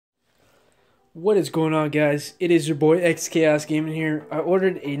What is going on, guys? It is your boy XChaos Gaming here. I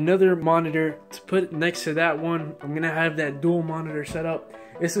ordered another monitor to put next to that one. I'm gonna have that dual monitor set up.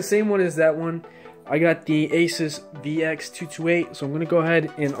 It's the same one as that one. I got the Asus VX228, so I'm gonna go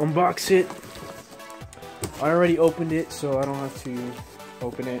ahead and unbox it. I already opened it, so I don't have to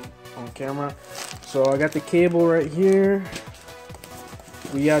open it on camera. So I got the cable right here.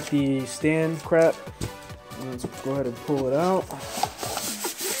 We got the stand crap. Let's go ahead and pull it out.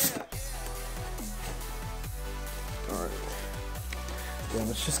 Alright. Yeah,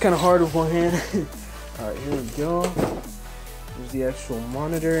 it's just kind of hard with one hand. Alright, here we go. Here's the actual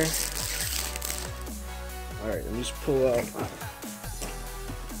monitor. Alright, let me just pull out.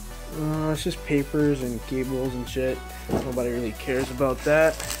 It's just papers and cables and shit. Nobody really cares about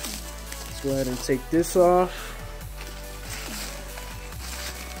that. Let's go ahead and take this off.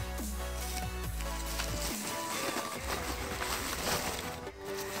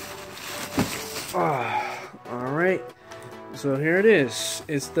 Alright, so here it is.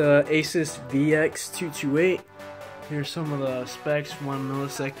 It's the Asus VX228. Here's some of the specs: 1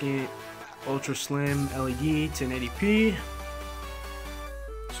 millisecond, ultra slim LED, 1080p.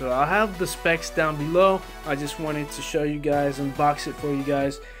 So I'll have the specs down below. I just wanted to show you guys, unbox it for you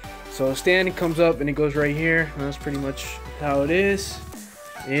guys. So the stand comes up and it goes right here, and that's pretty much how it is.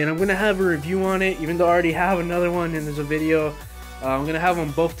 And I'm gonna have a review on it, even though I already have another one and there's a video. I'm gonna have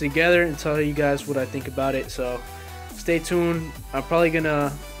them both together and tell you guys what I think about it, so stay tuned. I'm probably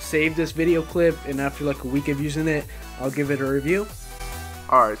gonna save this video clip, and after like a week of using it, I'll give it a review.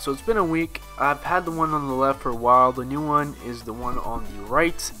 Alright, so it's been a week. I've had the one on the left for a while. The new one is the one on the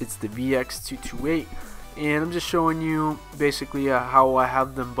right. It's the VX228, and I'm just showing you basically how I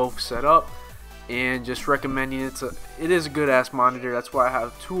have them both set up and just recommending it. It is a good ass monitor. That's why I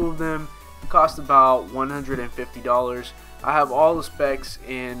have two of them. It cost about $150. I have all the specs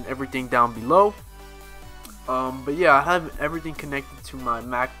and everything down below. But yeah, I have everything connected to my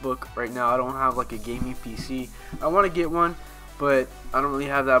MacBook right now. I don't have like a gaming PC. I want to get one, but I don't really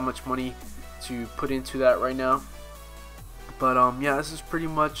have that much money to put into that right now. But yeah, this is pretty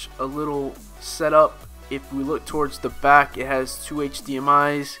much a little setup. If we look towards the back, it has two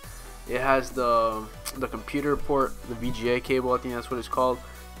HDMIs. It has the computer port, the VGA cable, I think that's what it's called,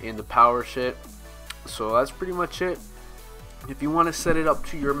 and the power shit. So that's pretty much it. If you want to set it up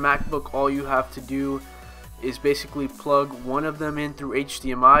to your MacBook, all you have to do is basically plug one of them in through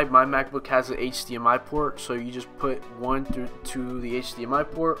HDMI. My MacBook has an HDMI port, so you just put one through to the HDMI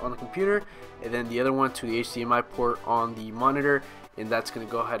port on the computer, and then the other one to the HDMI port on the monitor, and that's going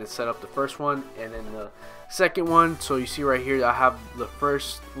to go ahead and set up the first one. And then the second one, so you see right here, I have the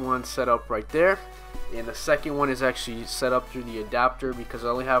first one set up right there, and the second one is actually set up through the adapter because I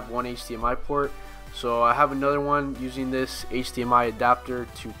only have one HDMI port. So I have another one using this HDMI adapter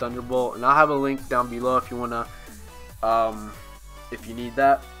to Thunderbolt, and I'll have a link down below if you wanna, if you need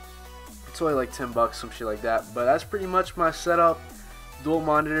that. It's only like 10 bucks, some shit like that. But that's pretty much my setup. Dual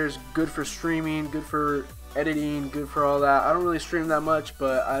monitors, good for streaming, good for editing, good for all that. I don't really stream that much,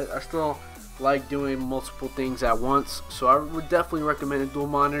 but I still like doing multiple things at once. So I would definitely recommend a dual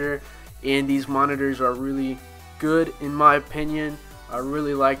monitor, and these monitors are really good in my opinion. I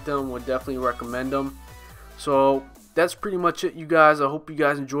really like them, would definitely recommend them. So that's pretty much it, you guys. I hope you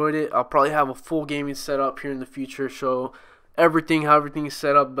guys enjoyed it. I'll probably have a full gaming setup here in the future, show everything, how everything is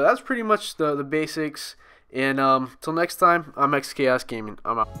set up. But that's pretty much the basics. And till next time, I'm XChaos Gaming.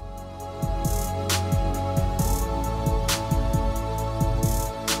 I'm out.